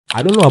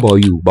I don't know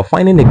about you, but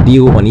finding a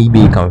deal on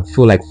eBay can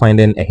feel like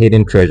finding a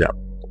hidden treasure.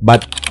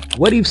 But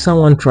what if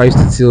someone tries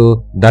to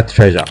steal that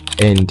treasure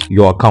and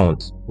your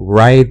account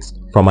right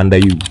from under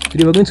you?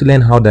 Today we're going to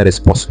learn how that is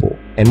possible,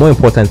 and more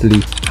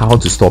importantly, how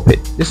to stop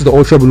it. This is the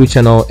Ultra Blue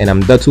channel and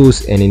I'm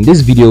Dartoes, and in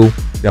this video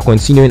we are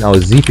continuing our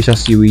ZPhisher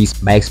series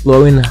by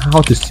exploring how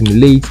to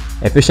simulate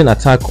a phishing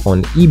attack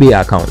on eBay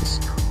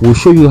accounts. We'll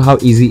show you how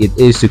easy it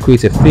is to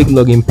create a fake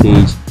login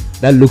page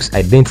that looks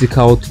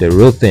identical to the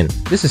real thing.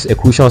 This is a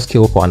crucial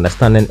skill for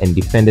understanding and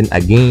defending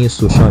against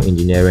social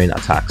engineering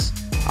attacks.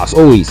 As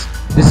always,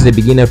 this is a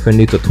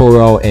beginner-friendly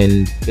tutorial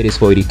and it is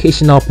for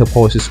educational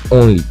purposes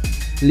only.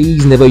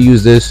 Please never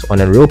use this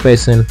on a real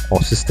person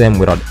or system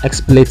without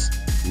explicit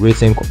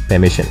written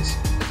permissions.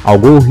 Our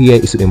goal here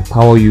is to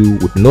empower you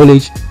with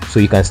knowledge so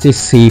you can stay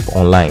safe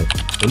online.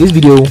 In this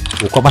video,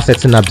 we'll cover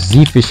setting up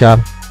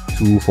ZPhisher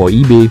tool for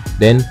eBay,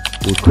 then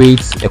we'll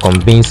create a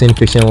convincing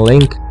phishing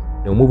link.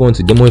 Then we'll move on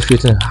to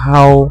demonstrating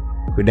how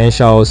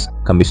credentials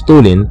can be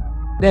stolen.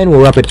 Then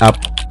we'll wrap it up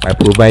by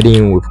providing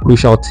you with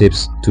crucial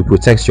tips to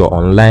protect your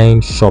online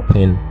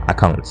shopping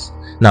accounts.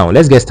 Now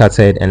let's get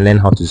started and learn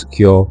how to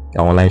secure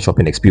your online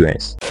shopping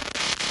experience.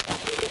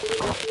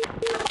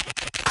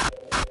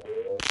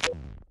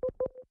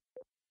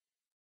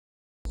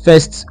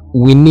 First,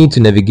 we need to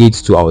navigate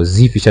to our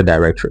ZPhisher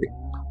directory.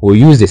 We'll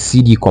use the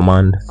cd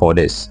command for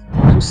this.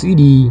 So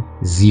cd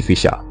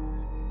ZPhisher.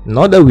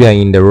 Now that we are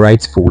in the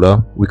right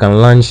folder, we can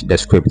launch the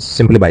script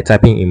simply by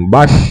typing in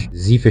bash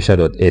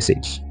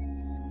zphisher.sh.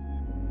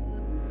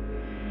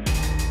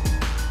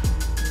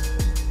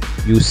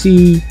 You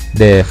see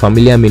the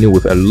familiar menu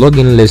with a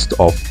login list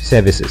of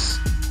services.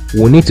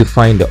 We'll need to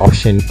find the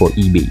option for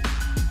eBay.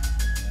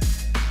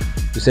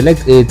 You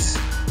select it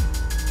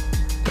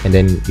and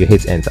then you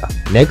hit enter.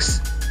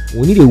 Next,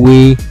 we need a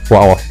way for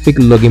our fake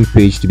login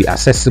page to be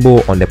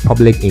accessible on the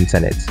public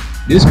internet.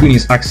 This screen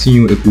is asking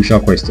you a crucial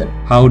question.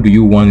 How do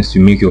you want to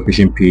make your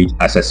phishing page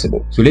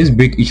accessible? So let's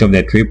break each of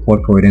the three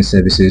port forwarding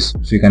services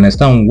so you can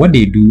understand what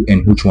they do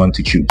and which one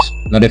to choose.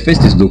 Now the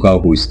first is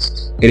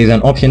localhost. It is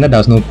an option that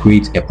does not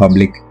create a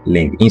public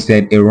link.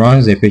 Instead, it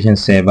runs the phishing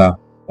server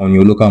on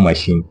your local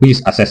machine, which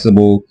is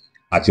accessible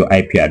at your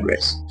IP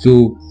address.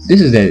 So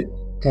this is the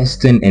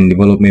testing and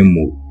development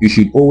mode. You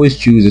should always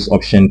choose this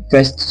option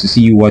first to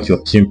see what your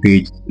phishing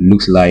page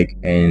looks like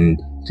and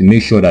to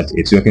make sure that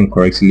it's working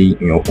correctly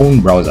in your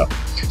own browser.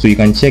 So you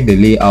can check the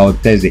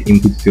layout, test the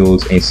input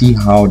fields, and see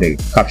how the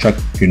captured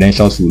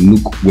credentials will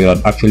look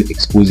without actually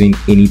exposing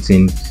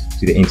anything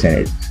to the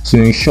internet. So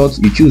in short,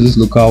 you choose this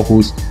local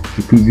host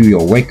to preview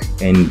your work,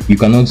 and you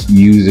cannot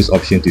use this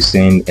option to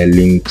send a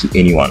link to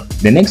anyone.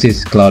 The next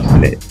is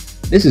Cloudflare.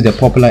 This is the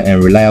popular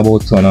and reliable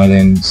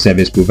tunneling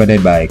service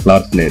provided by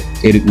Cloudflare.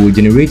 It will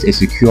generate a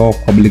secure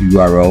public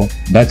URL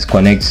that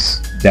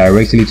connects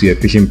directly to your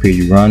phishing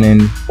page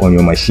running on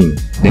your machine.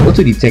 The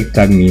auto detect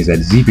tag means that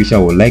ZPhisher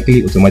will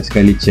likely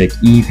automatically check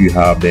if you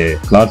have the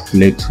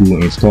Cloudflare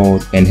tool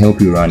installed and help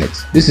you run it.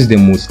 This is the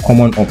most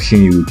common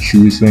option you will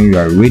choose when you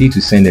are ready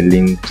to send a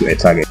link to a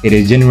target. It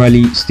is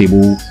generally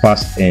stable,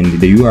 fast, and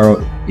the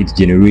URL it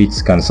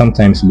generates can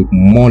sometimes look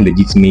more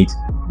legitimate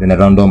than a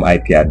random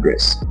IP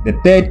address. The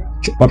third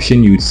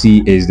option you would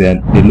see is the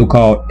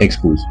local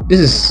expose. This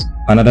is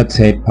another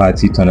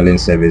third-party tunneling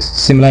service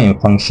similar in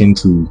function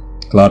to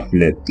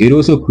Cloudflare. It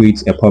also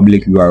creates a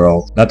public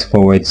URL that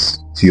forwards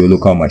to your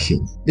local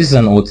machine. This is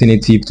an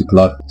alternative to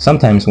Cloud.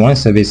 Sometimes one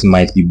service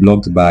might be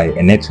blocked by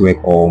a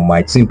network or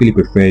might simply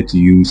prefer to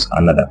use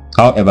another.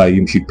 However,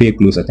 you should pay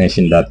close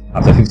attention that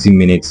after 15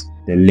 minutes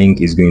the link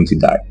is going to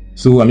die.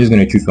 So I'm just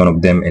going to choose one of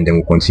them and then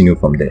we'll continue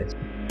from there.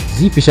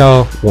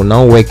 ZPhisher will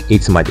now work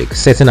its magic,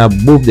 setting up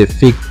both the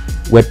fake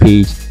web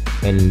page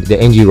and the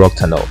Ngrok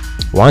tunnel.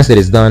 Once it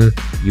is done,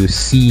 you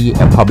see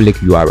a public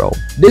URL.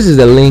 This is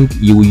the link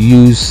you will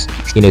use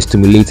in a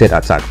simulated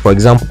attack. For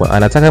example,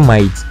 an attacker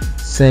might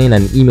send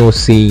an email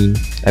saying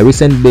a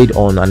recent bid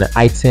on an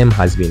item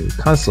has been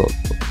cancelled.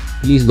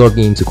 Please log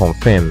in to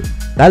confirm.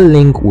 That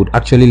link would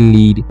actually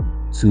lead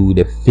to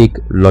the fake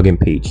login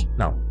page.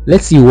 Now,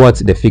 let's see what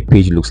the fake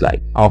page looks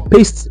like. I'll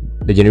paste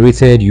the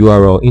generated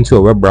URL into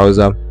a web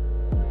browser.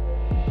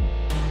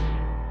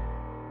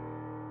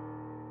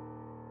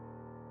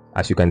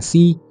 As you can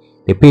see,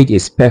 the page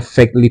is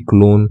perfectly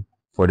cloned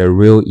for the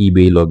real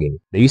eBay login.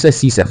 The user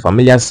sees a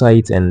familiar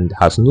site and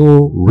has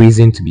no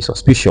reason to be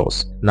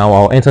suspicious. Now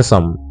I'll enter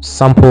some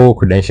sample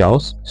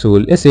credentials. So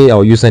let's say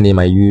our username,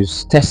 I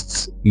use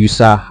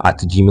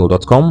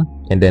testuser@gmail.com,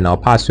 and then our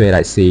password,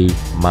 I say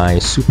my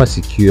super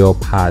secure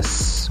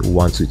pass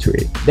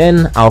 123.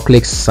 Then I'll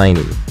click sign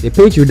in. The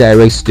page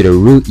redirects to the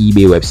real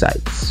eBay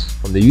website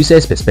from the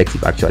user's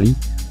perspective actually,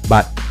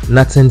 but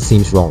nothing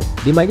seems wrong.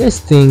 They might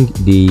just think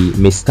they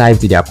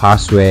mistyped their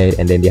password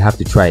and then they have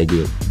to try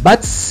again.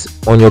 But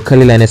on your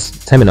Kali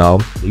Linux terminal,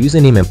 the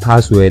username and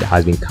password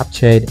has been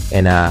captured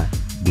and are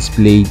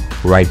displayed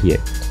right here.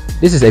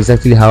 This is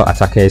exactly how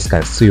attackers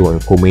can steal your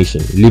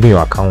information, leaving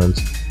your account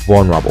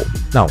vulnerable.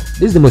 Now,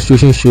 this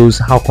demonstration shows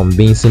how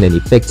convincing and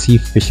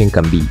effective phishing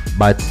can be,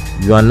 but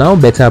you are now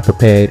better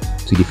prepared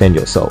to defend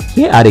yourself.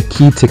 Here are the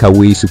key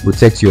takeaways to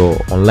protect your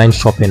online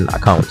shopping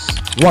accounts.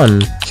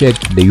 1. Check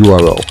the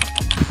URL.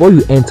 Before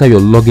you enter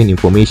your login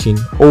information,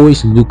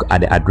 always look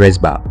at the address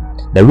bar.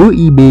 The real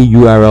eBay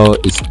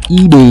URL is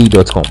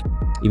ebay.com.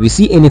 If you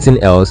see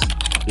anything else,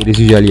 it is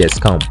usually a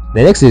scam.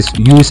 The next is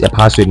use a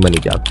password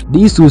manager.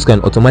 These tools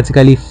can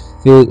automatically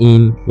fill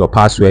in your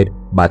password,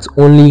 but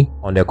only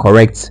on the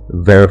correct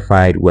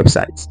verified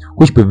websites,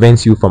 which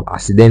prevents you from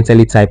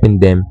accidentally typing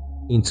them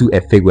into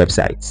a fake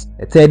website.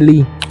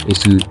 Thirdly is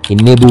to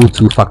enable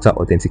two-factor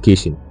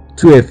authentication.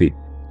 2FA.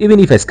 Even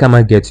if a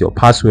scammer gets your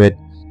password,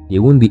 they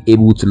won't be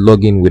able to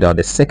log in without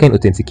the second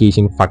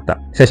authentication factor,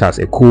 such as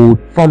a code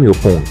from your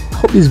phone. I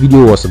hope this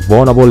video was a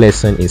vulnerable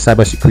lesson in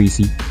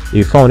cybersecurity. If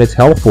you found it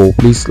helpful,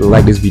 please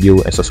like this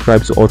video and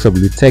subscribe to Ultra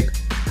Blue Tech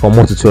for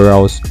more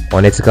tutorials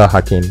on ethical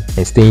hacking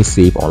and staying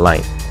safe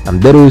online. I'm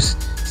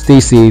Dartoes, stay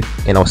safe,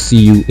 and I'll see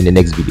you in the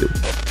next video.